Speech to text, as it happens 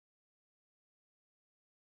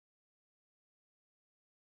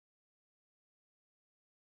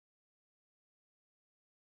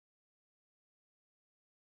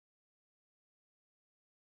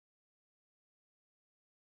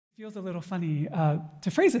Feels a little funny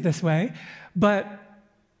to phrase it this way, but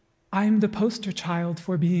I'm the poster child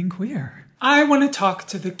for being queer. I want to talk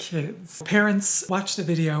to the kids. Parents watch the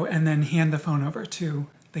video and then hand the phone over to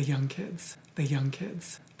the young kids, the young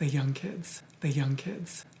kids, the young kids, the young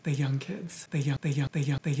kids, the young kids, the young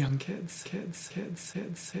kids, kids,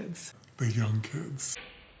 the young kids.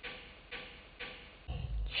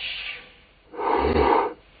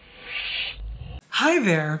 Hi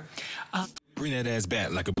there. Bring that ass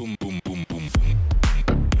back like a boom, boom, boom, boom.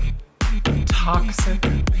 Toxic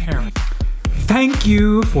parent. Thank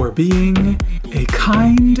you for being a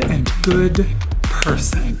kind and good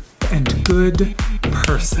person.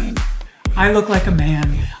 I look like a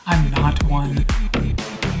man. I'm not one.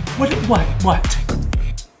 What?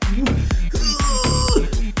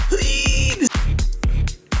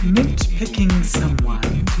 Nitpicking someone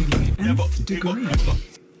to the nth degree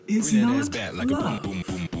is not love.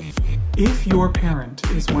 If your parent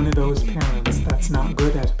is one of those parents that's not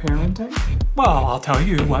good at parenting, well, I'll tell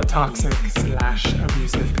you what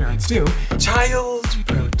toxic/abusive parents do. Child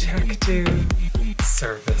Protective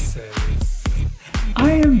Services.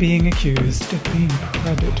 I am being accused of being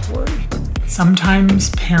predatory. Sometimes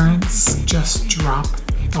parents just drop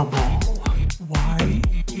the ball. Why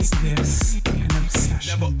is this an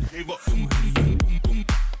obsession for you?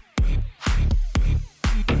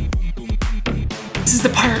 This is the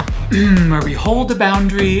part where we hold a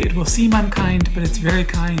boundary. It will seem unkind, but it's very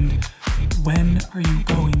kind. When are you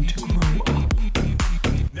going to grow up?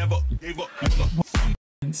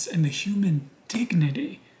 And the human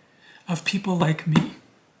dignity of people like me.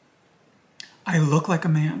 I look like a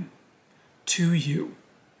man to you.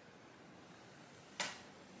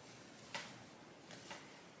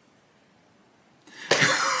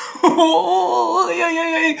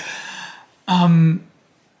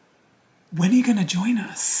 When are you gonna join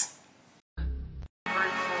us?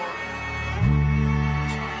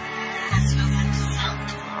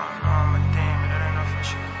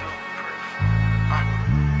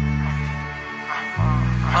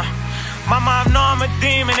 Mama, I know I'm a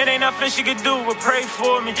demon, it ain't nothing she could do but pray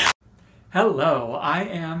for me. Hello, I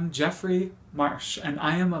am Jeffrey Marsh, and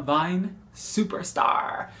I am a Vine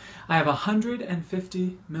superstar. I have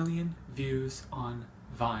 150 million views on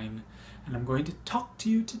Vine, and I'm going to talk to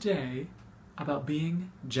you today about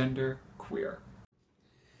being gender queer.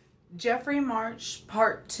 Jeffrey Marsh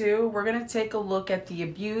Part 2, we're going to take a look at the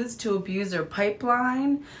abused to abuser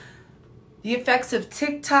pipeline, the effects of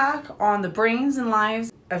TikTok on the brains and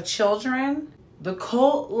lives of children, the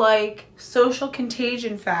cult-like social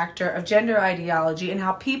contagion factor of gender ideology, and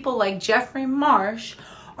how people like Jeffrey Marsh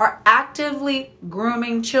are actively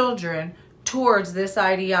grooming children towards this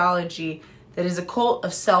ideology that is a cult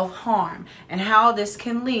of self-harm, and how this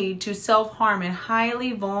can lead to self-harm in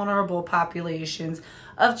highly vulnerable populations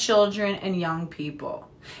of children and young people,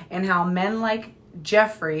 and how men like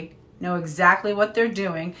Jeffrey know exactly what they're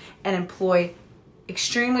doing and employ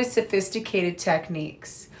extremely sophisticated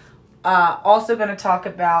techniques. Also going to talk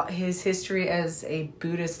about his history as a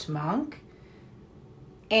Buddhist monk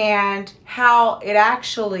and how it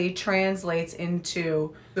actually translates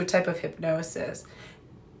into the type of hypnosis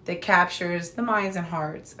that captures the minds and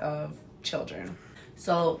hearts of children.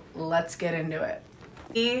 So let's get into it.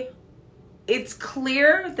 It's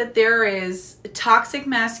clear that there is toxic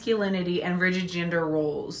masculinity and rigid gender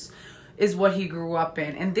roles is what he grew up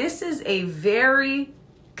in. And this is a very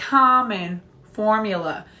common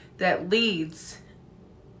formula that leads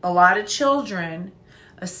a lot of children,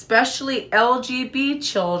 especially LGBT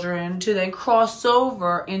children, to then cross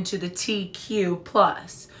over into the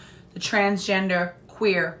TQ+, the transgender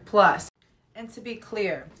queer plus. And to be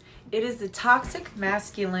clear, it is the toxic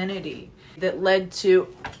masculinity that led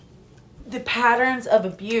to the patterns of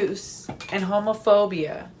abuse and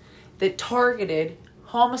homophobia that targeted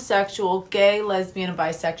homosexual, gay, lesbian, and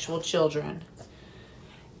bisexual children.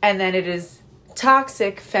 And then it is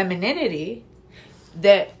toxic femininity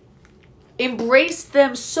that embraced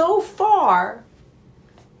them so far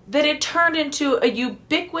that it turned into a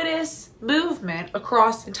ubiquitous movement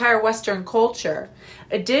across entire Western culture.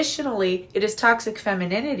 Additionally, it is toxic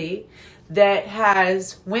femininity that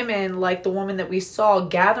has women like the woman that we saw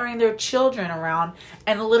gathering their children around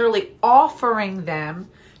and literally offering them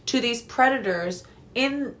to these predators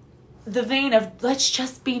in the vein of, let's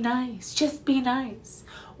just be nice, just be nice.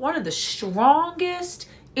 One of the strongest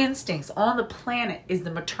instincts on the planet is the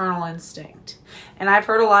maternal instinct. And I've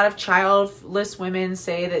heard a lot of childless women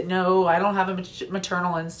say that, no, I don't have a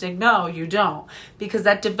maternal instinct. No, you don't. Because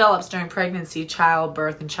that develops during pregnancy,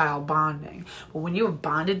 childbirth, and child bonding. But when you are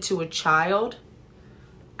bonded to a child,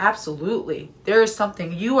 Absolutely. There is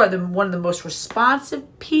something. You are one of the most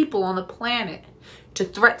responsive people on the planet to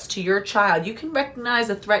threats to your child. You can recognize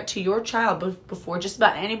a threat to your child before just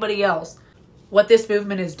about anybody else. What this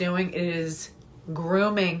movement is doing is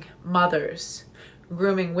grooming mothers,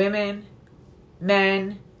 grooming women,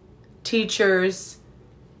 men, teachers,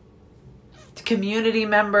 community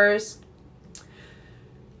members,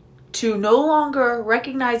 to no longer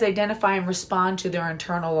recognize, identify, and respond to their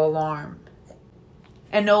internal alarm,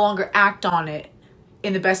 and no longer act on it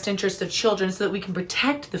in the best interest of children so that we can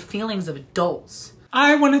protect the feelings of adults.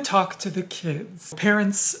 I want to talk to the kids.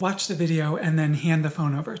 Parents watch the video and then hand the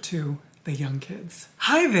phone over to the young kids.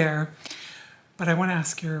 Hi there, but I want to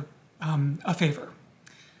ask you a favor.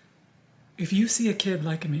 If you see a kid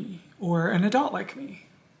like me or an adult like me,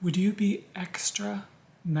 would you be extra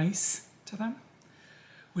nice to them?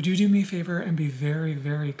 Would you do me a favor and be very,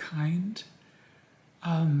 very kind?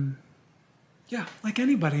 Yeah, like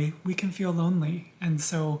anybody, we can feel lonely. And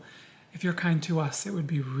so if you're kind to us, it would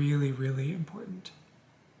be really, really important.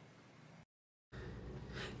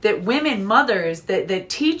 That women, mothers, that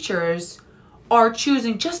teachers are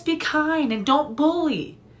choosing just be kind and don't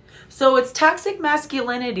bully. So it's toxic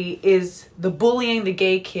masculinity is the bullying the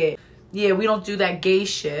gay kid. Yeah, we don't do that gay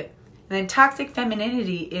shit. And then toxic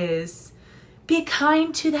femininity is be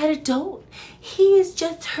kind to that adult. He is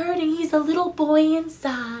just hurting. He's a little boy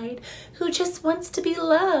inside who just wants to be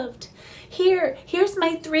loved. Here's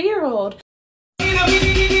my 3-year-old.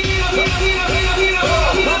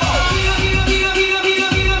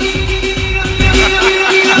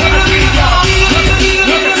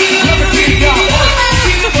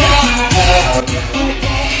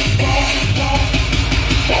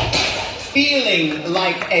 Feeling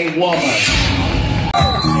like a woman.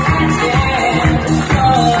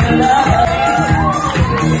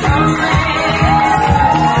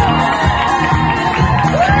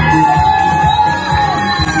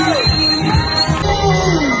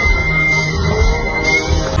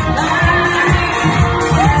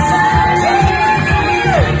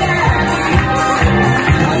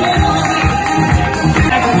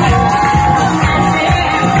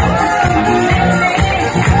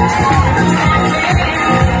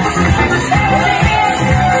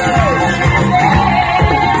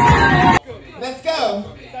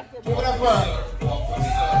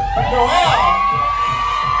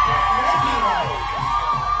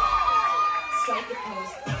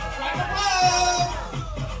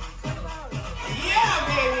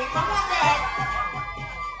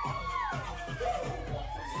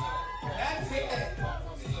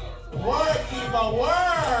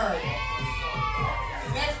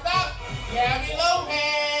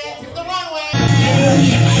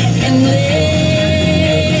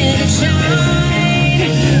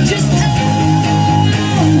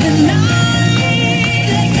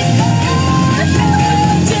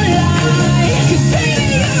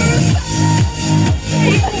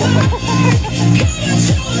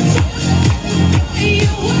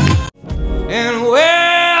 And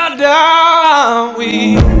where down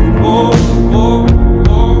we go,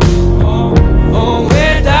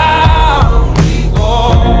 where down we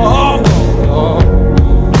go,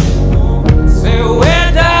 say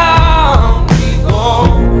where down we go,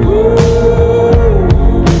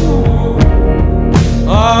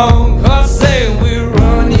 oh, 'cause say we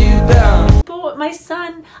run you down. But my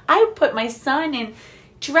son, I put my son in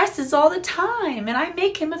dresses all the time and I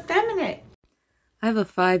make him effeminate. I have a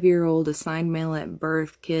 5-year-old assigned male at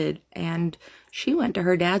birth kid, and she went to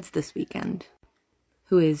her dad's this weekend,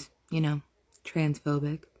 who is, you know,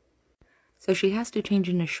 transphobic. So she has to change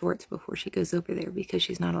into shorts before she goes over there because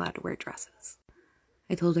she's not allowed to wear dresses.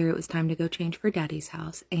 I told her it was time to go change for daddy's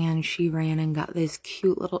house, and she ran and got this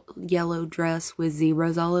cute little yellow dress with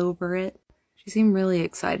zebras all over it. She seemed really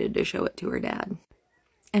excited to show it to her dad.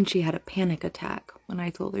 And she had a panic attack when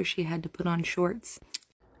I told her she had to put on shorts.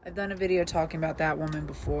 I've done a video talking about that woman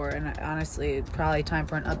before, and honestly, it's probably time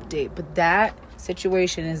for an update. But that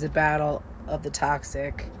situation is a battle of the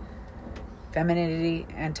toxic femininity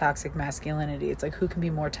and toxic masculinity. It's like, who can be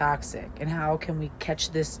more toxic, and how can we catch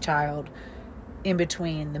this child in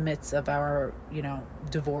between the midst of our, you know,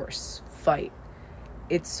 divorce fight?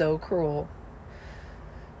 It's so cruel.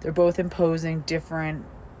 They're both imposing different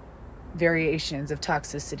variations of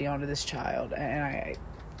toxicity onto this child, and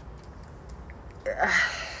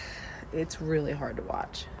it's really hard to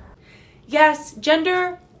watch. Yes,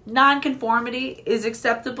 gender nonconformity is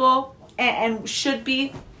acceptable and should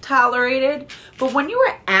be tolerated, but when you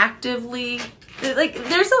are actively, like,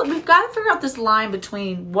 we've got to figure out this line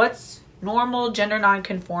between what's normal gender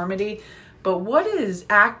nonconformity, but what is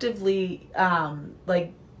actively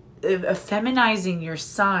like effeminizing your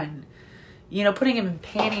son, you know, putting him in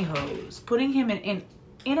pantyhose, putting him in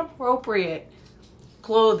inappropriate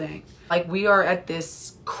clothing. Like, we are at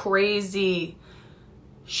this crazy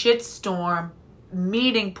shitstorm,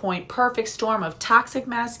 meeting point, perfect storm of toxic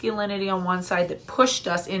masculinity on one side that pushed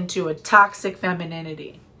us into a toxic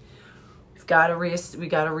femininity. We gotta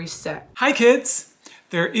reset. Hi kids!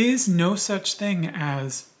 There is no such thing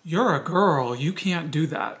as, you're a girl, you can't do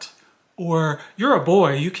that. Or, you're a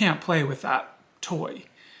boy, you can't play with that toy.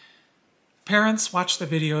 Parents, watch the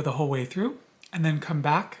video the whole way through, and then come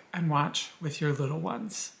back and watch with your little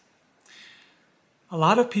ones. A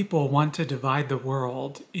lot of people want to divide the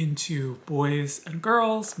world into boys and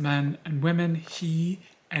girls, men and women, he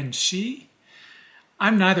and she.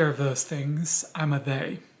 I'm neither of those things, I'm a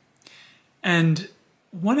they. And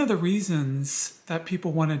one of the reasons that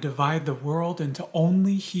people want to divide the world into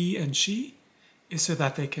only he and she is so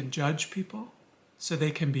that they can judge people, so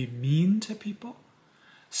they can be mean to people,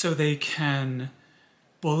 so they can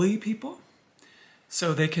bully people,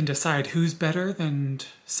 so they can decide who's better than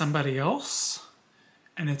somebody else.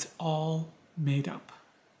 And it's all made up.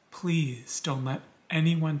 Please don't let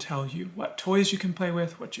anyone tell you what toys you can play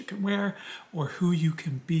with, what you can wear, or who you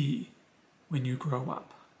can be when you grow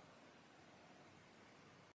up.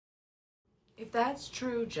 If that's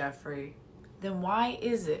true, Jeffrey, then why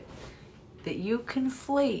is it that you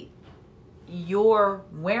conflate your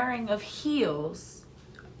wearing of heels,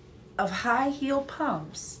 of high heel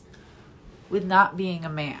pumps, with not being a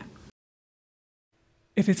man?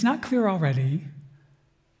 If it's not clear already,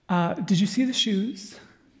 did you see the shoes?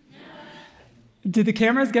 Did the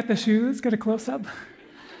cameras get the shoes? Get a close-up?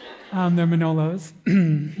 They're Manolos.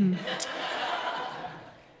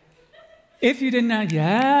 If you did not,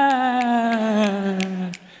 yeah.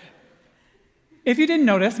 If you didn't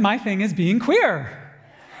notice, my thing is being queer,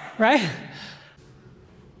 right?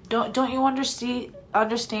 Don't you understand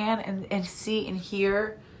and see and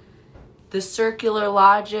hear the circular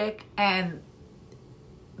logic and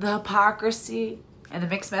the hypocrisy and the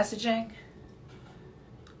mixed messaging?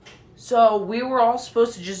 So we were all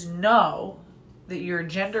supposed to just know that you're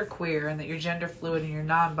genderqueer and that you're gender fluid and you're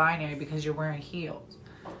non-binary because you're wearing heels.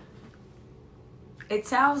 It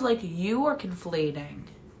sounds like you are conflating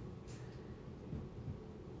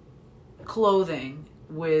clothing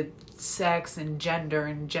with sex and gender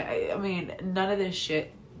and I mean, none of this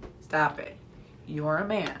shit. Stop it. You're a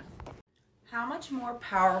man. How much more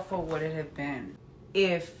powerful would it have been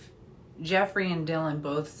if Jeffrey and Dylan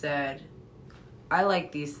both said, I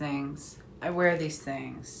like these things, I wear these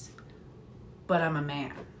things, but I'm a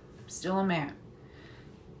man. I'm still a man.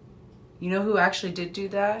 You know who actually did do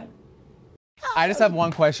that? I just have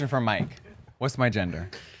one question for Mike. What's my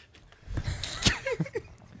gender?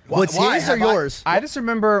 What's his or yours? I just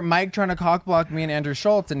remember Mike trying to cockblock me and Andrew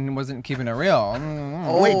Schultz and wasn't keeping it real.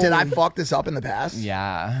 Oh, wait, did I fuck this up in the past?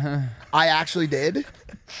 Yeah. I actually did?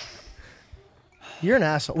 You're an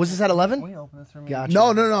asshole. Was this at 11? Can we open this for me? Gotcha.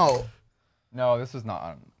 No, no, no. No, this was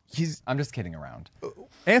not. I'm just kidding around.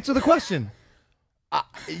 Answer the question.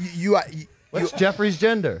 What's Jeffrey's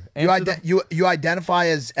gender? You identify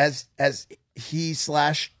as he/he.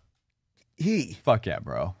 Fuck yeah,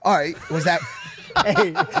 bro. All right. Was that?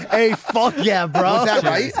 hey, fuck yeah, bro. Was that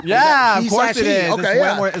right? Yeah, of course it is. Okay,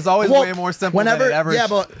 it's always way more simple than it ever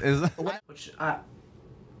is. Which I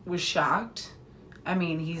was shocked. I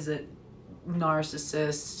mean, he's a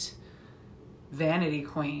narcissist, vanity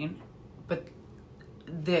queen, but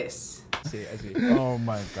this. I see. Oh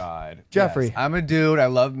my God. Jeffrey. Yes, I'm a dude. I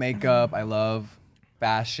love makeup. I love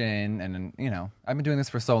fashion. And, you know, I've been doing this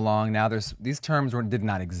for so long now. These terms did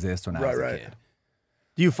not exist when I was a kid.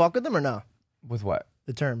 Do you fuck with them or no? With what?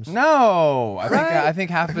 The terms. No. I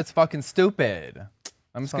think half of it's fucking stupid.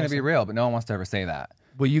 I'm just going to be real, but no one wants to ever say that.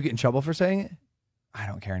 Will you get in trouble for saying it? I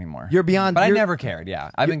don't care anymore. You're beyond. But I never cared.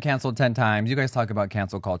 Yeah, I've been canceled 10 times. You guys talk about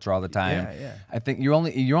cancel culture all the time. Yeah. I think you're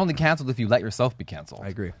only canceled if you let yourself be canceled. I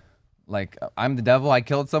agree. Like, I'm the devil. I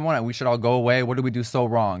killed someone, and we should all go away. What did we do so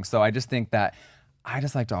wrong? So I just think that I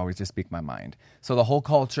just like to always just speak my mind. So the whole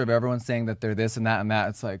culture of everyone saying that they're this and that and that,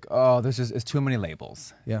 it's like, oh, it's too many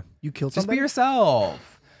labels. Yeah, you killed somebody. Just be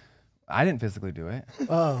yourself. I didn't physically do it.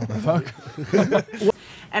 Oh, the fuck.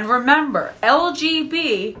 And remember,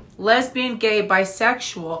 LGBT, lesbian, gay,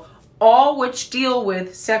 bisexual, all which deal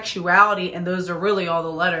with sexuality, and those are really all the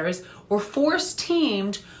letters, were force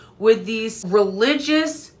teamed with these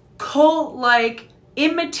religious, cult-like,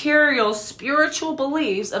 immaterial, spiritual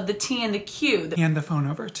beliefs of the T and the Q. Hand the phone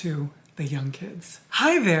over to the young kids.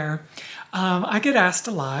 Hi there. I get asked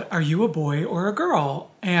a lot, are you a boy or a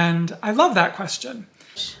girl? And I love that question.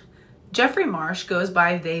 Jeffrey Marsh goes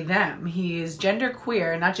by they, them. He is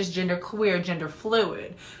genderqueer, not just genderqueer, gender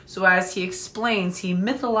fluid. So as he explains, he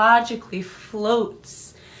mythologically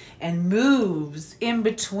floats and moves in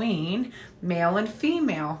between male and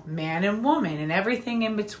female, man and woman, and everything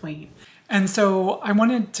in between. And so I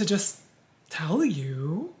wanted to just tell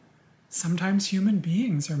you, sometimes human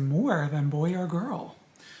beings are more than boy or girl.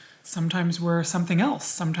 Sometimes we're something else.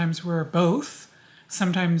 Sometimes we're both.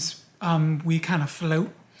 Sometimes we kind of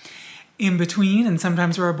float in between, and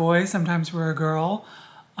sometimes we're a boy, sometimes we're a girl,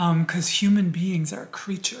 because human beings are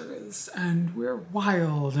creatures, and we're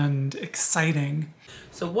wild and exciting.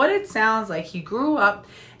 So what it sounds like, he grew up,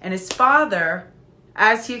 and his father,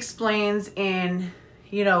 as he explains in,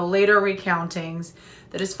 later recountings,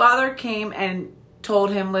 that his father came and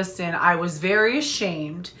told him, listen, I was very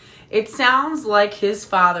ashamed. It sounds like his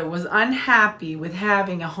father was unhappy with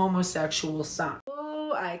having a homosexual son.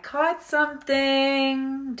 Oh, I caught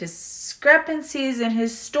something. Discrepancies in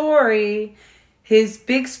his story. His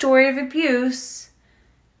big story of abuse,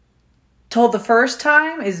 told the first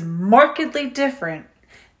time, is markedly different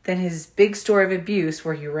than his big story of abuse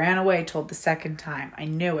where he ran away told the second time. I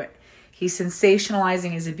knew it. He's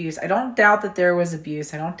sensationalizing his abuse. I don't doubt that there was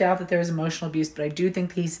abuse. I don't doubt that there was emotional abuse, but I do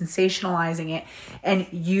think that he's sensationalizing it and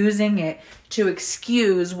using it to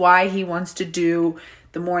excuse why he wants to do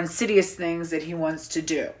the more insidious things that he wants to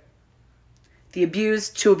do. The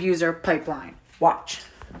abused to abuser pipeline. Watch.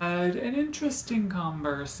 Had an interesting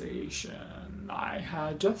conversation. I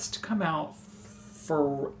had just come out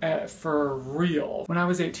for real. When I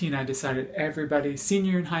was 18, I decided everybody,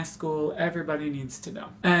 senior in high school, everybody needs to know.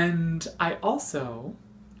 And I also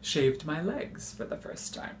shaved my legs for the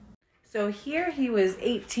first time. So here he was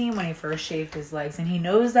 18 when he first shaved his legs, and he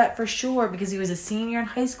knows that for sure because he was a senior in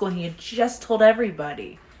high school and he had just told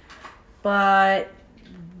everybody. But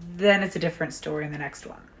then it's a different story in the next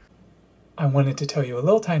one. I wanted to tell you a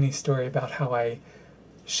little tiny story about how I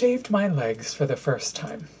shaved my legs for the first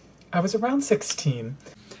time. I was around 16.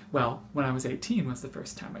 Well, when I was 18 was the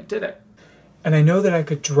first time I did it. And I know that I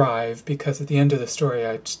could drive because at the end of the story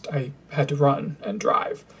I had to run and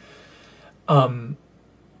drive.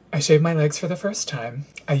 I shaved my legs for the first time.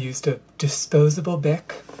 I used a disposable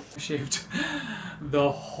Bic. I shaved the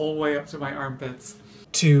whole way up to my armpits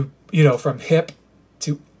to, from hip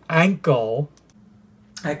to ankle.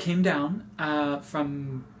 I came down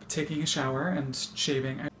from taking a shower and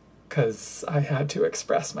shaving because I had to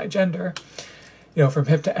express my gender. From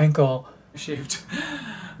hip to ankle, I shaved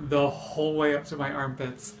the whole way up to my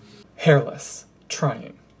armpits. Hairless,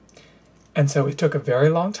 trying. And so it took a very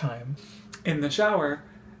long time. In the shower,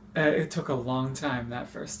 it took a long time that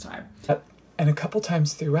first time. And a couple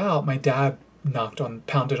times throughout, my dad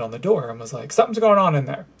pounded on the door and was like, something's going on in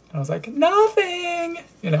there. And I was like, nothing,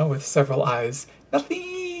 with several eyes.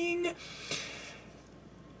 Nothing.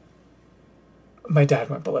 My dad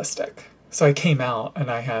went ballistic. So I came out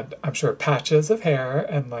and I had, I'm sure, patches of hair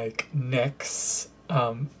and like nicks,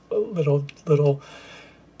 little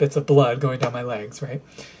bits of blood going down my legs, right?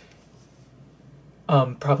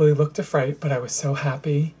 Probably looked a fright, but I was so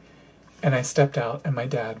happy. And I stepped out and my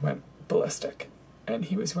dad went ballistic. And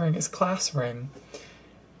he was wearing his class ring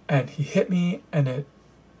and he hit me and it,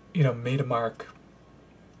 made a mark.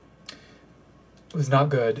 It was not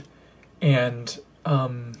good. And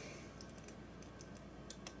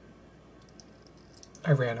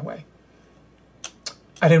I ran away.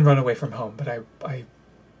 I didn't run away from home, but I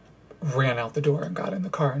ran out the door and got in the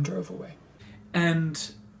car and drove away.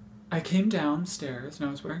 And I came downstairs and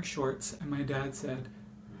I was wearing shorts and my dad said,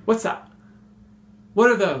 "What's that? What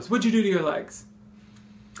are those? What'd you do to your legs?"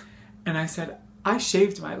 And I said, "I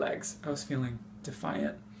shaved my legs." I was feeling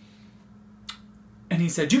defiant. And he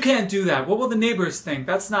said, "You can't do that. What will the neighbors think?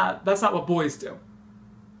 That's not what boys do."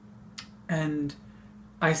 And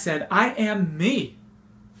I said, "I am me.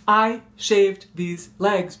 I shaved these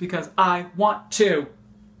legs because I want to."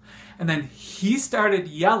 And then he started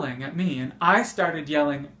yelling at me and I started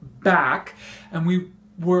yelling back and we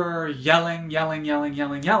were yelling.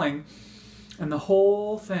 And the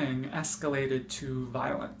whole thing escalated to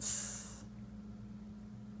violence.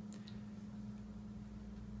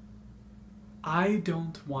 I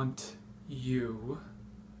don't want you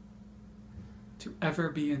to ever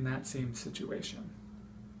be in that same situation.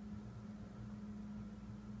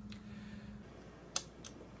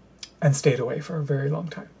 And stayed away for a very long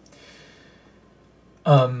time.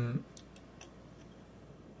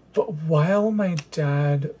 But while my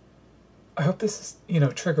dad, I hope this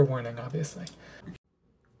is, trigger warning, obviously.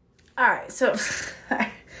 All right, so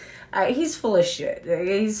He's full of shit.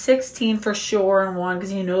 He's 16 for sure in one because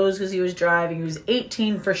he knows because he was driving. He was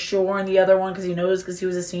 18 for sure in the other one because he knows because he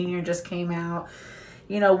was a senior and just came out.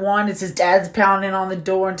 You know, one, it's his dad's pounding on the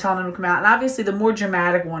door and telling him to come out. And obviously the more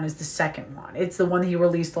dramatic one is the second one. It's the one he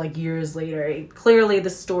released like years later. Clearly the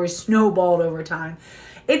story snowballed over time.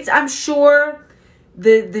 I'm sure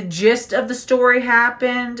the gist of the story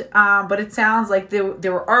happened, but it sounds like they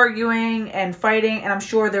were arguing and fighting, and I'm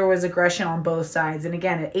sure there was aggression on both sides. And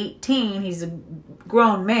again, at 18, he's a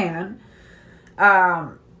grown man.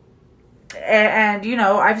 And you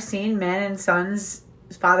know, I've seen men and sons,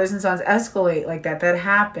 fathers and sons escalate like that. That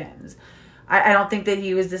happens. I don't think that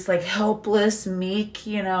he was this like helpless, meek,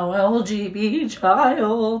 you know, LGBT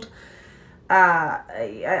child. You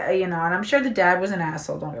know, and I'm sure the dad was an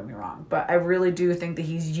asshole, don't get me wrong, but I really do think that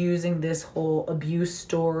he's using this whole abuse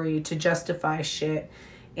story to justify shit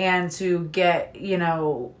and to get, you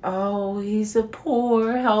know, oh, he's a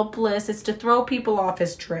poor, helpless. It's to throw people off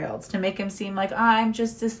his trail. It's to make him seem like I'm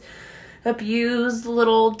just this abused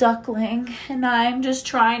little duckling and I'm just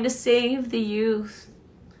trying to save the youth.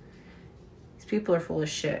 These people are full of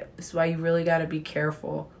shit. This is why you really got to be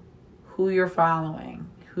careful who you're following,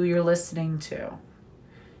 who you're listening to.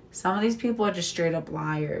 Some of these people are just straight up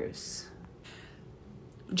liars.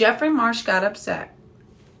 Jeffrey Marsh got upset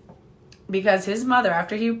because his mother,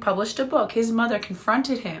 after he published a book, his mother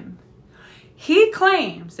confronted him. He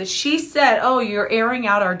claims that she said, oh, you're airing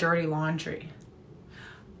out our dirty laundry.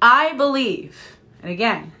 I believe, and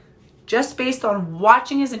again, just based on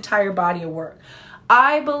watching his entire body of work,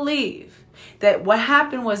 I believe that what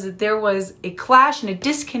happened was that there was a clash and a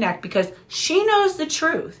disconnect because she knows the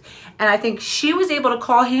truth. And I think she was able to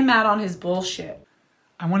call him out on his bullshit.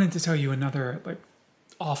 I wanted to tell you another like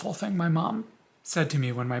awful thing my mom said to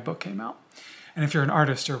me when my book came out. And if you're an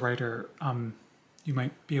artist or writer, you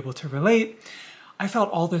might be able to relate. I felt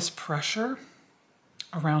all this pressure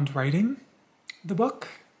around writing the book.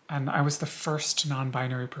 And I was the first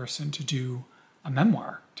non-binary person to do a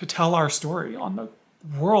memoir, to tell our story on the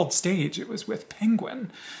world stage. It was with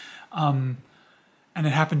Penguin. And it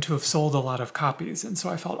happened to have sold a lot of copies. And so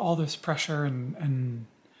I felt all this pressure and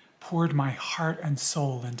poured my heart and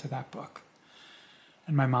soul into that book.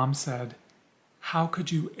 And my mom said, how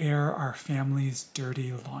could you air our family's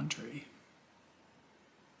dirty laundry?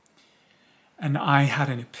 And I had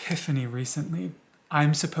an epiphany recently.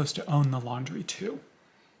 I'm supposed to own the laundry too.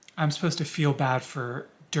 I'm supposed to feel bad for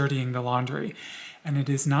dirtying the laundry. And it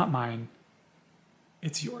is not mine.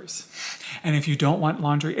 It's yours. And if you don't want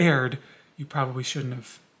laundry aired, you probably shouldn't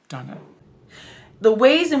have done it. The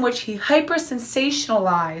ways in which he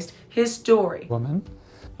hyper-sensationalized his story. Woman.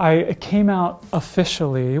 I came out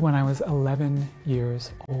officially when I was 11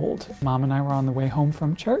 years old. Mom and I were on the way home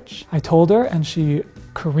from church. I told her and she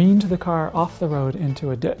careened the car off the road into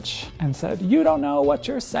a ditch and said, you don't know what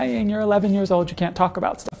you're saying. You're 11 years old. You can't talk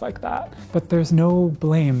about stuff like that. But there's no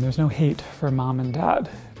blame. There's no hate for mom and dad.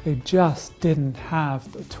 They just didn't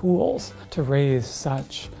have the tools to raise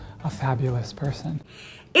such a fabulous person.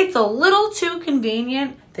 It's a little too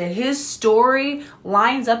convenient that his story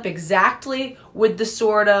lines up exactly with the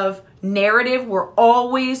sort of narrative we're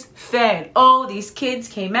always fed. Oh, these kids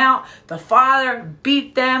came out, the father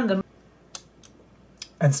beat them,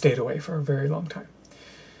 and stayed away for a very long time.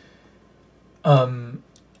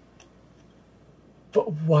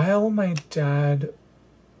 But while my dad,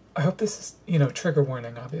 I hope this is, you know, trigger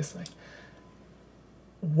warning, obviously.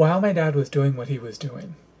 While my dad was doing what he was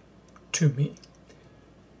doing to me,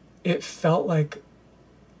 it felt like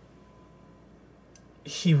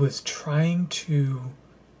he was trying to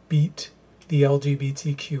beat the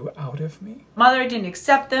LGBTQ out of me. Mother didn't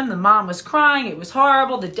accept them. The mom was crying. It was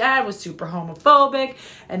horrible. The dad was super homophobic.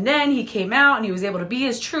 And then he came out and he was able to be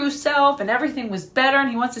his true self and everything was better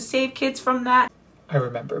and he wants to save kids from that. I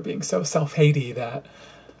remember being so self-hatey that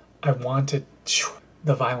I wanted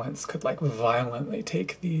the violence could like violently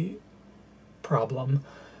take the problem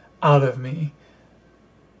out of me.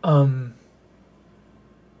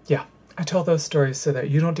 Yeah, I tell those stories so that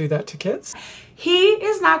you don't do that to kids. He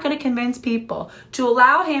is not going to convince people to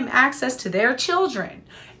allow him access to their children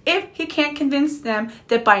if he can't convince them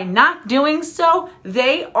that by not doing so,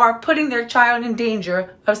 they are putting their child in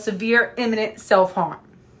danger of severe imminent self-harm.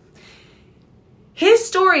 His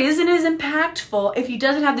story isn't as impactful if he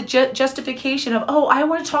doesn't have the justification of, oh, I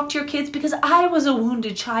want to talk to your kids because I was a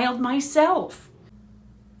wounded child myself.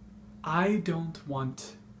 I don't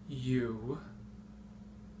want you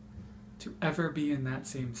to ever be in that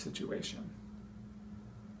same situation.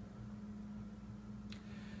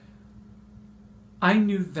 I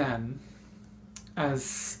knew then,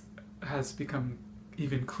 as has become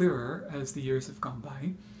even clearer as the years have gone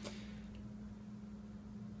by,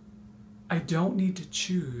 I don't need to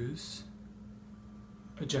choose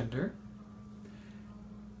a gender,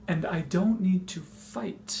 and I don't need to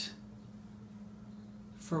fight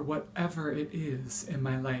for whatever it is in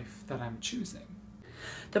my life that I'm choosing.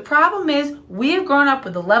 The problem is we have grown up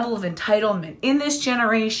with a level of entitlement in this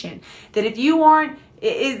generation that if you aren't,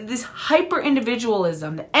 this hyper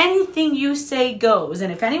individualism, that anything you say goes,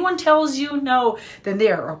 and if anyone tells you no, then they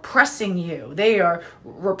are oppressing you. They are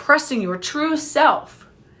repressing your true self.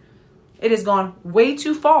 It has gone way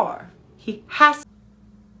too far. He has.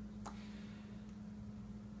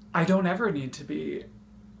 I don't ever need to be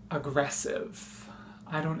aggressive.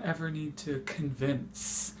 I don't ever need to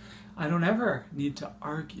convince. I don't ever need to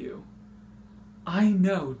argue. I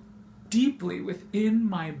know deeply within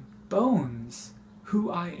my bones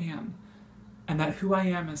who I am, and that who I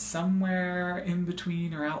am is somewhere in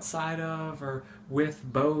between or outside of or with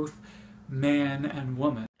both man and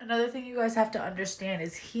woman. Another thing you guys have to understand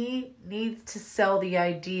is he needs to sell the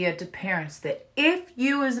idea to parents that if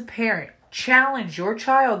you as a parent challenge your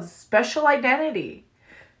child's special identity,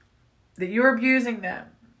 that you're abusing them,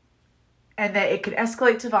 and that it could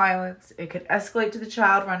escalate to violence, it could escalate to the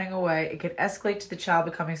child running away, it could escalate to the child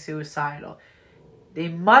becoming suicidal. They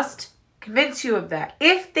must convince you of that.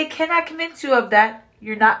 If they cannot convince you of that,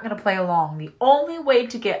 you're not going to play along. The only way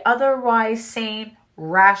to get otherwise sane,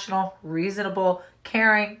 rational, reasonable,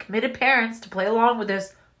 caring, committed parents to play along with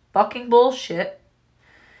this fucking bullshit,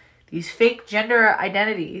 these fake gender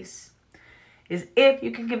identities, is if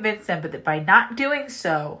you can convince them, but that by not doing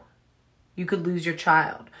so, you could lose your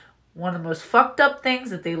child. One of the most fucked up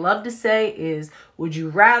things that they love to say is, would you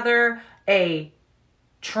rather a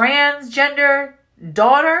transgender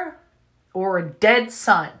daughter or a dead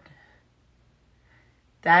son?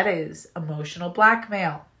 That is emotional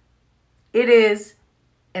blackmail. It is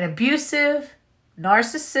an abusive,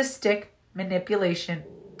 narcissistic manipulation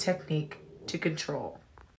technique to control.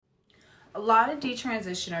 A lot of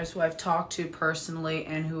detransitioners who I've talked to personally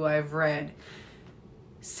and who I've read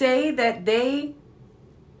say that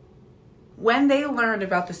when they learned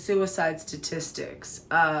about the suicide statistics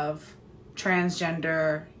of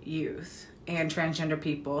transgender youth and transgender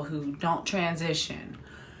people who don't transition,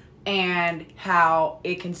 and how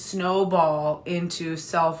it can snowball into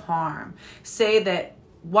self-harm, say that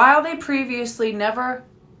while they previously never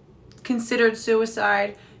considered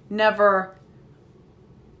suicide, never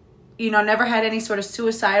had any sort of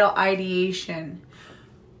suicidal ideation,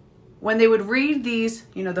 when they would read these,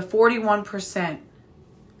 the 41%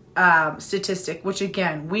 statistic, which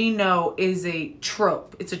again, we know is a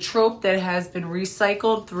trope. It's a trope that has been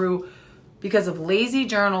recycled through because of lazy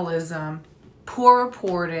journalism, poor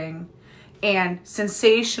reporting, and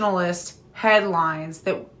sensationalist headlines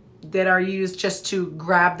that are used just to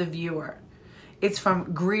grab the viewer. It's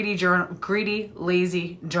from greedy,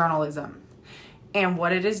 lazy journalism. And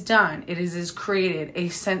what it has done, it has created a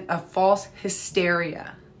false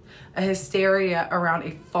hysteria. A hysteria around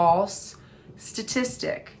a false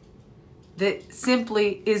statistic that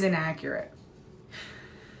simply is inaccurate.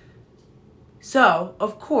 So,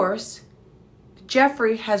 of course,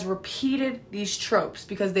 Jeffrey has repeated these tropes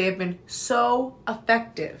because they have been so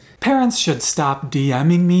effective. Parents should stop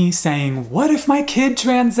DMing me saying, what if my kid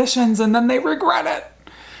transitions and then they regret it?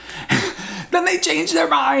 Then they change their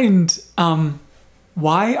mind.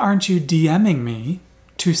 Why aren't you DMing me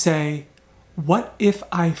to say, what if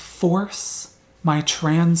I force my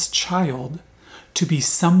trans child to be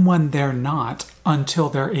someone they're not until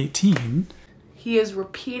they're 18? He has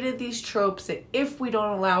repeated these tropes that if we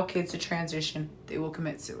don't allow kids to transition, they will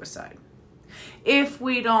commit suicide. If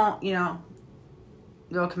we don't,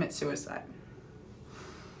 they'll commit suicide.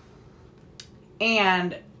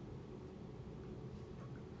 And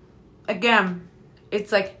again,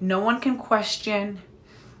 it's like no one can question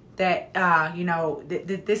that,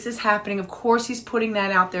 that this is happening. Of course, he's putting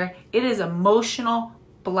that out there. It is emotional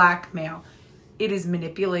blackmail. It is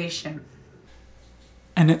manipulation.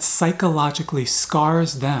 And it psychologically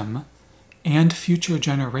scars them and future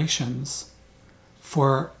generations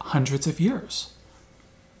for hundreds of years.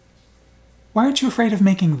 Why aren't you afraid of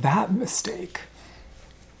making that mistake?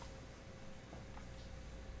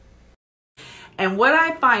 And what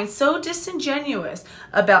I find so disingenuous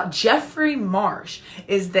about Jeffrey Marsh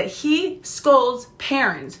is that he scolds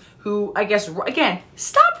parents who, I guess, again,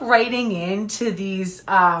 stop writing into these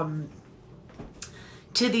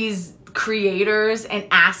creators and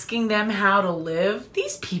asking them how to live.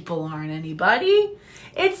 These people aren't anybody.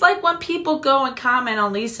 It's like when people go and comment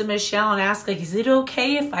on Lisa Michelle and ask, like, is it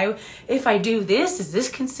okay if I do this? Is this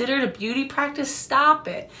considered a beauty practice? Stop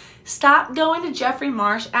it. Stop going to Jeffrey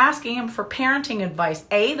Marsh, asking him for parenting advice.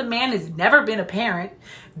 A, the man has never been a parent.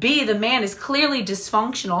 B, the man is clearly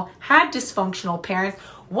dysfunctional, had dysfunctional parents.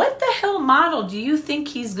 What the hell model do you think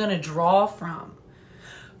he's going to draw from?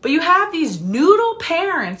 But you have these noodle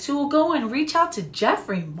parents who will go and reach out to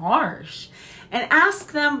Jeffrey Marsh and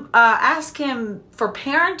ask him for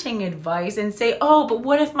parenting advice and say, oh, but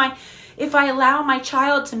what if I allow my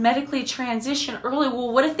child to medically transition early?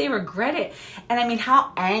 Well, what if they regret it? And I mean,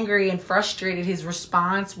 how angry and frustrated his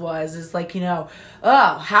response was is like, oh,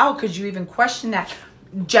 how could you even question that?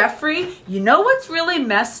 Jeffrey, you know what's really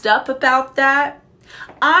messed up about that?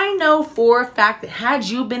 I know for a fact that had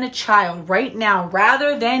you been a child right now,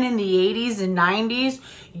 rather than in the 80s and 90s,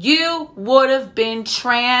 you would have been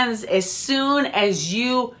trans as soon as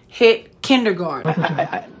you hit kindergarten.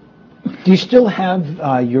 Do you still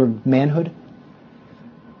have your manhood?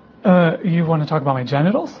 You want to talk about my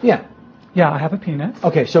genitals? Yeah. Yeah, I have a penis.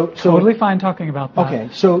 Okay, so totally fine talking about that. Okay,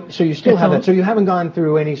 so you still have that. So you haven't gone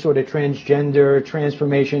through any sort of transgender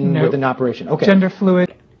transformation with an operation. Okay. Gender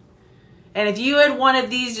fluid. And if you had one of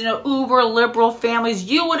these, uber liberal families,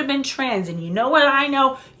 you would have been trans. And you know what I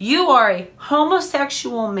know? You are a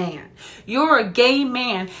homosexual man. You're a gay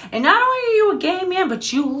man. And not only are you a gay man,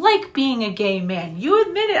 but you like being a gay man. You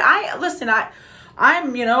admit it.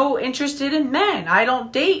 I'm interested in men. I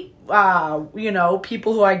don't date,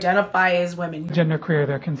 people who identify as women. Gender queer,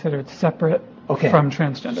 they're considered separate from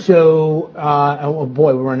transgender. So, oh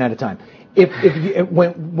boy, we're running out of time.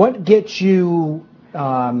 What gets you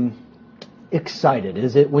excited?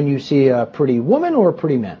 Is it when you see a pretty woman or a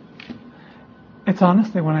pretty man? It's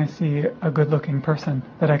honestly when I see a good-looking person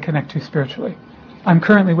that I connect to spiritually. I'm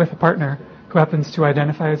currently with a partner who happens to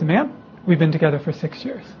identify as a man. We've been together for 6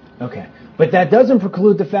 years. Okay. But that doesn't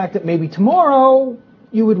preclude the fact that maybe tomorrow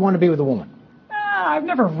you would want to be with a woman. I've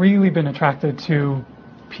never really been attracted to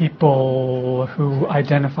people who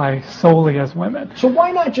identify solely as women. So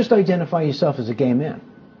why not just identify yourself as a gay man?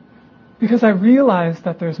 Because I realized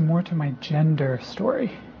that there's more to my gender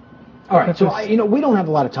story. All right, so we don't have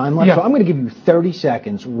a lot of time left, so I'm going to give you 30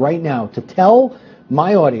 seconds right now to tell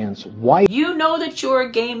my audience why. You know that you're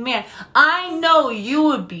a gay man. I know you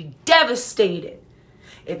would be devastated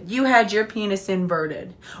if you had your penis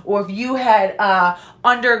inverted, or if you had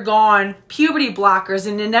undergone puberty blockers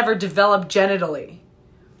and it never developed genitally.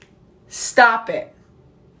 Stop it.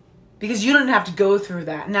 Because you don't have to go through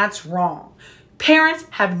that, and that's wrong. Parents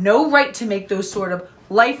have no right to make those sort of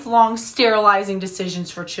lifelong sterilizing decisions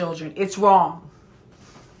for children. It's wrong.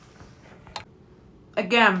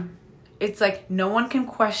 Again, it's like no one can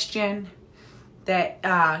question that,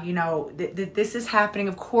 that this is happening.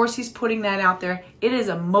 Of course, he's putting that out there. It is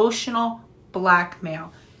emotional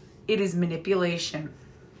blackmail. It is manipulation.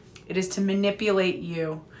 It is to manipulate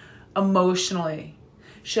you emotionally.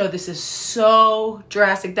 Show this is so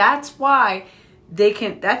drastic. That's why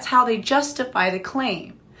that's how they justify the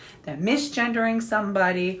claim that misgendering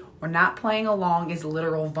somebody or not playing along is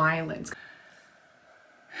literal violence.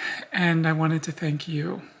 And I wanted to thank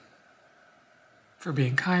you for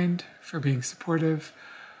being kind, for being supportive,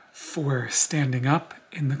 for standing up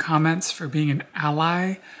in the comments, for being an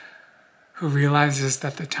ally who realizes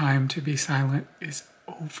that the time to be silent is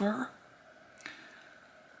over.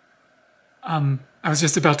 I was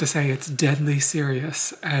just about to say it's deadly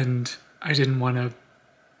serious, and I didn't want to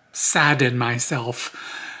sadden myself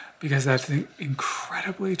because that's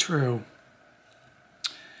incredibly true.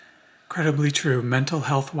 Incredibly true. Mental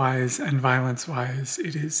health-wise and violence-wise,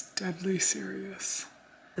 it is deadly serious.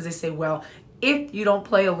 Because they say, well, if you don't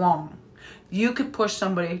play along, you could push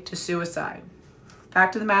somebody to suicide.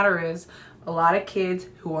 Fact of the matter is, a lot of kids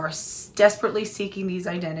who are desperately seeking these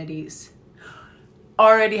identities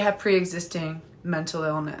already have pre-existing mental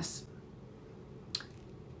illness.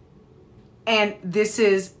 And this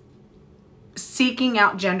is, seeking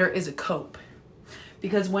out gender is a cope.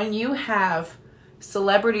 Because when you have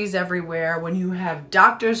celebrities everywhere, when you have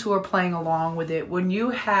doctors who are playing along with it, when you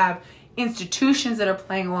have institutions that are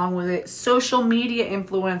playing along with it, social media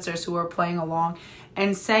influencers who are playing along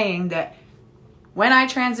and saying that when I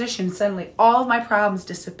transitioned, suddenly all of my problems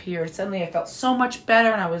disappeared. Suddenly I felt so much better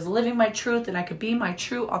and I was living my truth and I could be my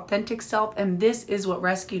true, authentic self, and this is what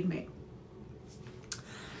rescued me.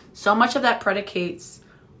 So much of that predicates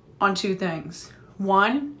on two things.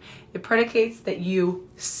 One, it predicates that you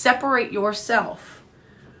separate yourself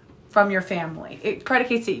from your family. It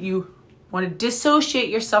predicates that you want to dissociate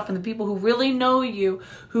yourself from the people who really know you,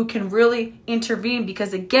 who can really intervene.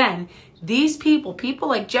 Because again, these people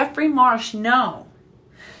like Jeffrey Marsh, know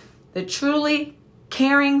The truly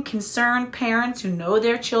caring, concerned parents who know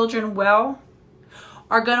their children well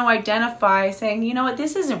are going to identify saying, you know what,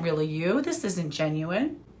 this isn't really you. This isn't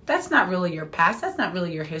genuine. That's not really your past. That's not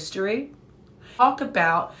really your history. Talk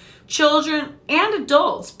about children and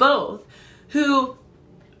adults, both, who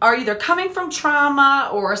are either coming from trauma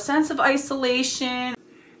or a sense of isolation.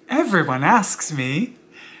 Everyone asks me,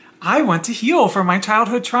 I want to heal from my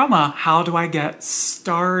childhood trauma. How do I get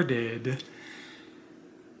started?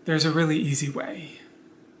 There's a really easy way.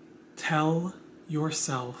 Tell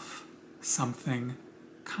yourself something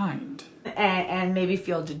kind. And maybe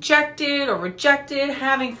feel dejected or rejected,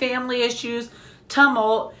 having family issues,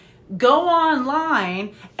 tumult. Go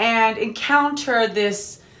online and encounter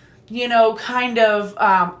this, you know, kind of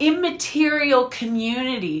immaterial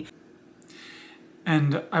community.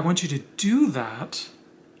 And I want you to do that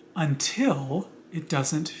until it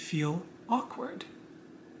doesn't feel awkward.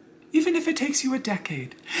 Even if it takes you a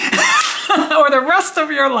decade or the rest of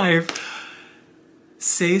your life.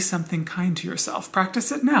 Say something kind to yourself.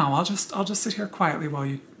 Practice it now. I'll just sit here quietly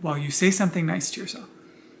while you say something nice to yourself.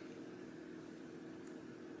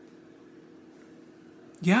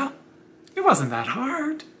 Yeah, it wasn't that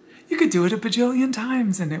hard. You could do it a bajillion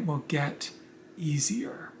times and it will get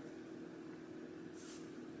easier.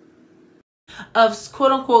 Of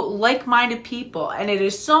quote-unquote like-minded people, and it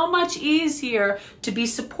is so much easier to be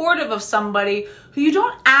supportive of somebody who you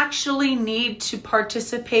don't actually need to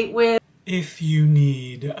participate with. If you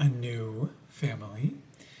need a new family,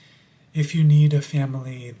 if you need a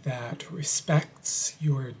family that respects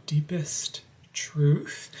your deepest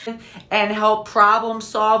truth and help problem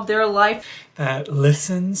solve their life, that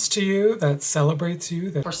listens to you, that celebrates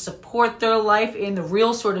you, that or support their life in the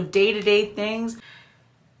real sort of day-to-day things,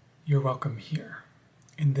 you're welcome here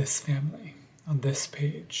in this family on this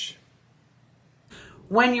page.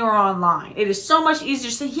 When you're online, it is so much easier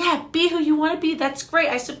to say, yeah, be who you want to be. That's great.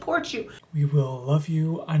 I support you. We will love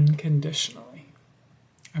you unconditionally.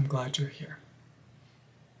 I'm glad you're here.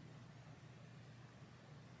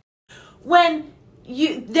 When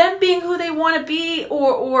them being who they want to be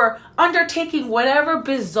or undertaking whatever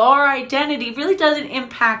bizarre identity really doesn't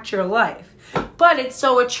impact your life. But it's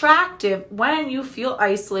so attractive when you feel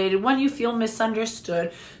isolated, when you feel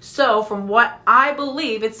misunderstood. So from what I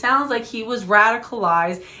believe, it sounds like he was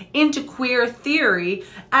radicalized into queer theory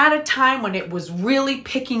at a time when it was really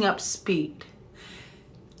picking up speed.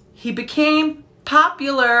 He became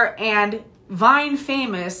popular and Vine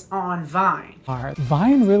famous on Vine.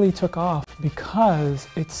 Vine really took off because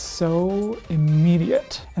it's so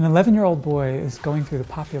immediate. An 11-year-old boy is going through the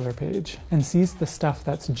popular page and sees the stuff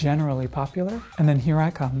that's generally popular, and then here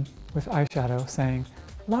I come with eyeshadow saying,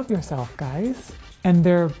 love yourself, guys. And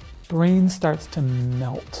their brain starts to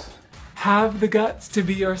melt. Have the guts to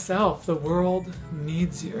be yourself. The world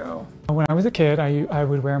needs you. When I was a kid, I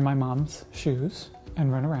would wear my mom's shoes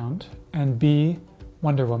and run around and be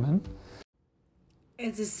Wonder Woman.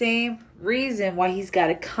 It's the same reason why he's got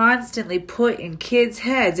to constantly put in kids'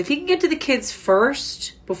 heads. If he can get to the kids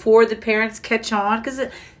first before the parents catch on, because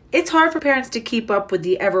it's hard for parents to keep up with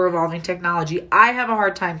the ever-evolving technology. I have a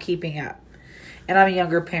hard time keeping up, and I'm a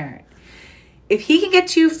younger parent. If he can get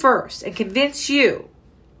to you first and convince you,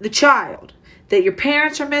 the child, that your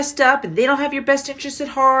parents are messed up and they don't have your best interests at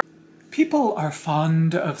heart. People are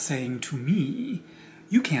fond of saying to me,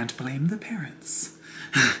 you can't blame the parents.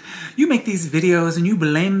 You make these videos and you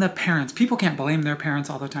blame the parents. People can't blame their parents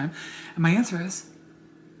all the time. And my answer is,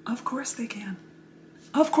 of course they can.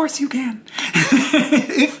 Of course you can.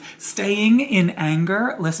 If staying in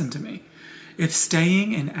anger, listen to me. If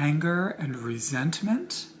staying in anger and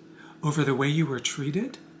resentment over the way you were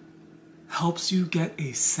treated helps you get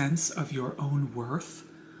a sense of your own worth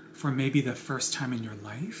for maybe the first time in your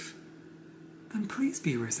life, then please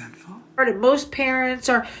be resentful. Most parents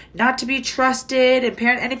are not to be trusted,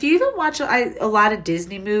 and if you even watch a lot of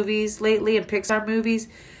Disney movies lately and Pixar movies,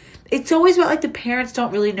 it's always about like the parents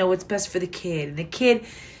don't really know what's best for the kid, and the kid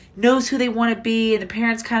knows who they want to be, and the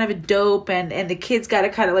parents kind of a dope, and the kid's got to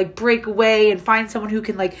kind of like break away and find someone who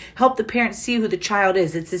can like help the parent see who the child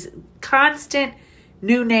is. It's this constant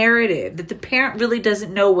new narrative that the parent really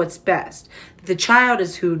doesn't know what's best. The child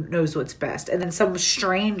is who knows what's best, and then some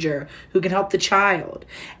stranger who can help the child.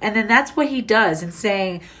 And then that's what he does in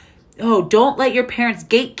saying, oh, don't let your parents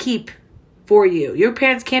gatekeep for you. Your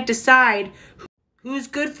parents can't decide who's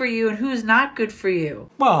good for you and who's not good for you.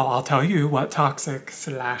 Well, I'll tell you what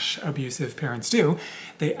toxic/abusive parents do.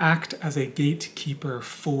 They act as a gatekeeper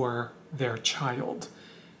for their child,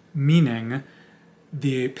 meaning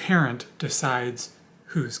the parent decides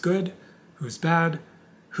who's good, who's bad,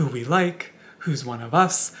 who we like, who's one of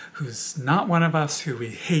us, who's not one of us, who we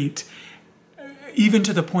hate, even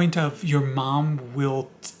to the point of your mom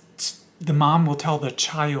will, the mom will tell the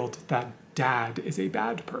child that dad is a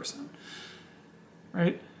bad person,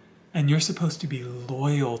 right? And you're supposed to be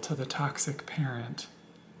loyal to the toxic parent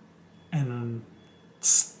and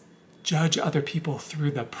judge other people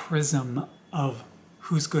through the prism of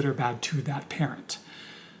who's good or bad to that parent.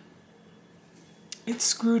 It's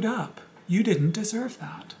screwed up. You didn't deserve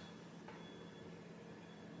that.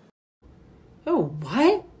 Oh,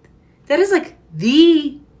 what? That is like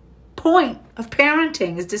the point of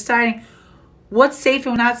parenting, is deciding what's safe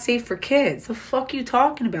and not safe for kids. The fuck you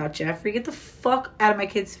talking about, Jeffrey? Get the fuck out of my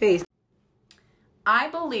kid's face. I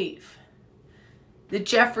believe that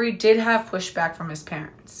Jeffrey did have pushback from his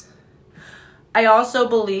parents. I also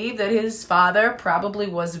believe that his father probably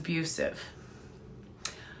was abusive.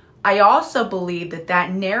 I also believe that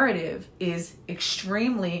that narrative is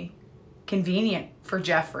extremely convenient for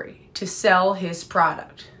Jeffrey to sell his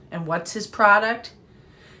product. And what's his product?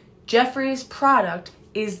 Jeffrey's product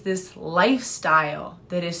is this lifestyle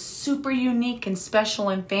that is super unique and special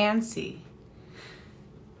and fancy,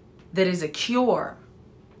 that is a cure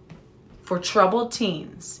for troubled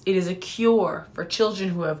teens. It is a cure for children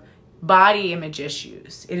who have body image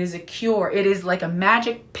issues. It is a cure. It is like a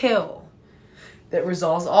magic pill that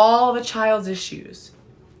resolves all of a child's issues.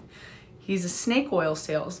 He's a snake oil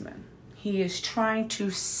salesman. He is trying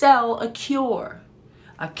to sell a cure,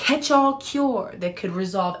 a catch-all cure that could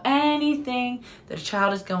resolve anything that a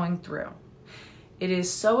child is going through. It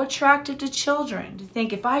is so attractive to children to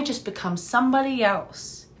think, if I just become somebody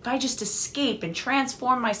else, if I just escape and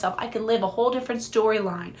transform myself, I could live a whole different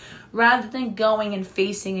storyline rather than going and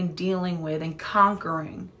facing and dealing with and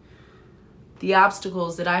conquering the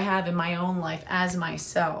obstacles that I have in my own life as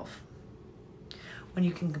myself. When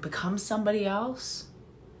you can become somebody else,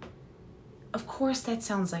 of course that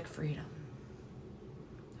sounds like freedom.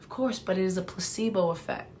 Of course, but it is a placebo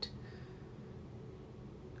effect.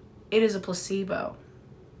 It is a placebo.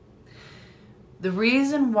 The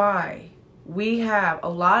reason why we have a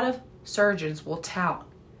lot of surgeons will tout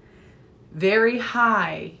very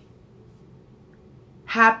high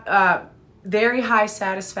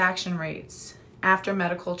satisfaction rates after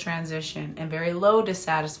medical transition and very low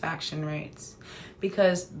dissatisfaction rates,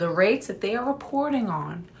 because the rates that they are reporting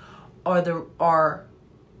on are the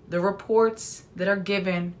reports that are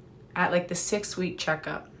given at like the 6-week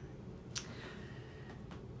checkup.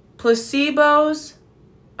 Placebos,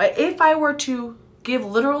 if I were to give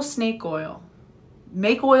literal snake oil,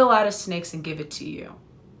 make oil out of snakes and give it to you,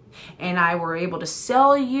 and I were able to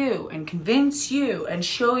sell you and convince you and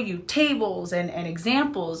show you tables and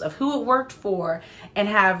examples of who it worked for, and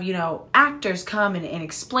have, actors come and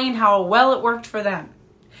explain how well it worked for them,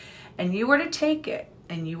 and you were to take it,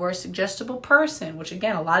 and you are a suggestible person, which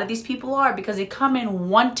again, a lot of these people are, because they come in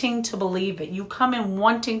wanting to believe it. You come in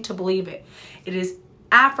wanting to believe it. It is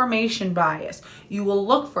affirmation bias. You will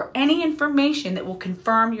look for any information that will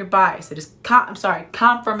confirm your bias. It is,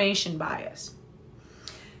 confirmation bias.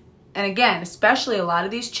 And again, especially a lot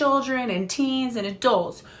of these children and teens and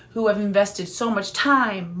adults who have invested so much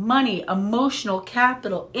time, money, emotional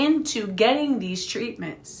capital into getting these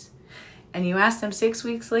treatments. And you ask them 6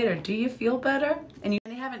 weeks later, do you feel better? And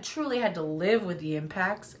they haven't truly had to live with the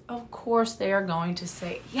impacts. Of course, they are going to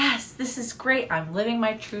say, yes, this is great. I'm living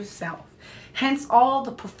my true self. Hence all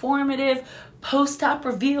the performative post-op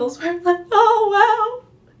reveals where I'm like, oh, wow,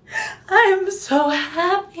 I am so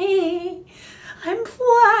happy. I'm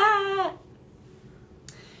flat.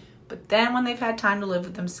 But then when they've had time to live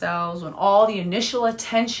with themselves, when all the initial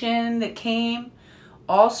attention that came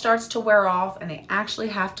all starts to wear off and they actually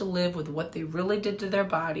have to live with what they really did to their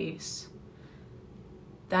bodies,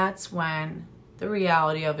 that's when the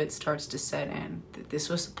reality of it starts to set in, that this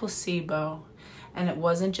was a placebo, and it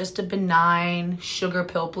wasn't just a benign sugar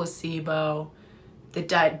pill placebo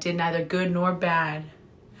that did neither good nor bad,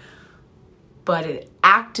 but it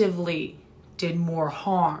actively did more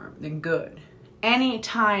harm than good.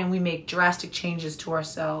 Anytime we make drastic changes to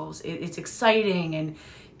ourselves, it's exciting and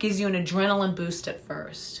gives you an adrenaline boost at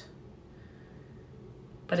first,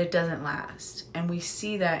 but it doesn't last. And we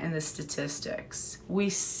see that in the statistics. We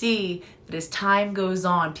see that as time goes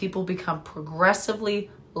on, people become progressively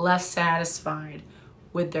less satisfied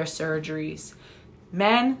with their surgeries.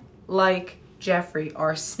 Men like Jeffrey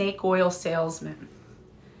are snake oil salesmen.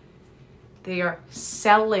 They are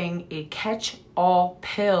selling a catch-all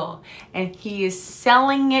pill, and he is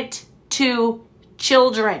selling it to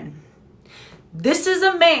children. This is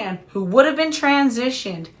a man who would have been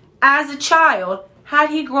transitioned as a child had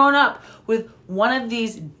he grown up with one of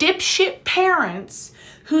these dipshit parents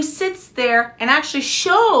who sits there and actually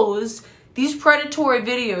shows these predatory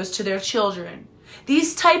videos to their children.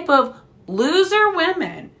 These type of loser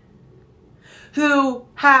women who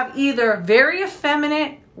have either very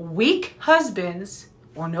effeminate, weak husbands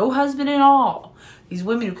or no husband at all. These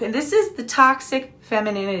women who, and this is the toxic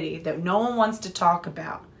femininity that no one wants to talk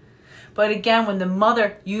about. But again, when the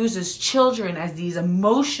mother uses children as these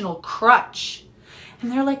emotional crutch,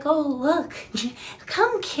 and they're like, oh, look,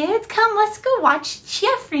 come kids, come, let's go watch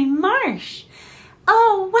Jeffrey Marsh.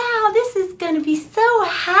 Oh, wow, this is going to be so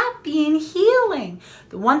happy and healing.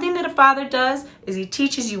 The one thing that a father does is he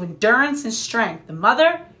teaches you endurance and strength. The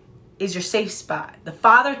mother is your safe spot. The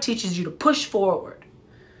father teaches you to push forward.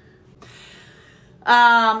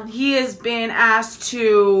 He has been asked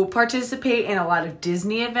to participate in a lot of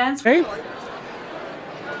Disney events. Hey,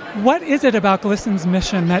 what is it about Glisten's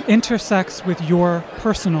mission that intersects with your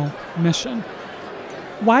personal mission?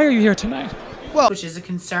 Why are you here tonight? Which is a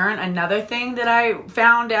concern. Another thing that I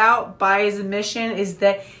found out by his admission is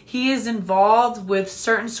that he is involved with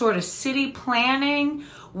certain sort of city planning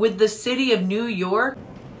with the city of New York.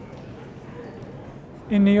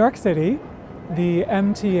 In New York City, the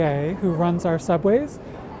MTA, who runs our subways,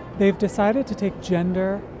 they've decided to take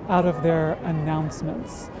gender out of their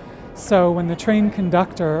announcements. So when the train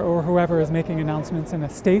conductor or whoever is making announcements in a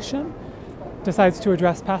station decides to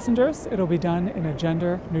address passengers, it'll be done in a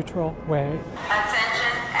gender-neutral way.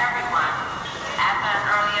 Attention everyone. After an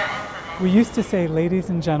earlier incident, We used to say ladies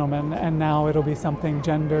and gentlemen, and now it'll be something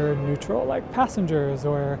gender-neutral, like passengers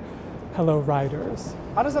or hello riders.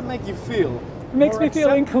 How does that make you feel? It makes me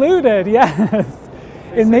feel included, yes.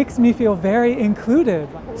 It makes me feel very included.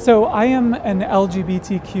 So I am an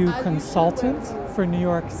LGBTQ consultant for New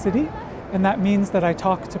York City, and that means that I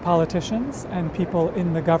talk to politicians and people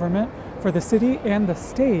in the government for the city and the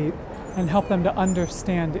state and help them to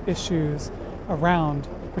understand issues around,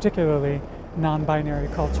 particularly non-binary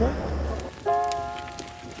culture.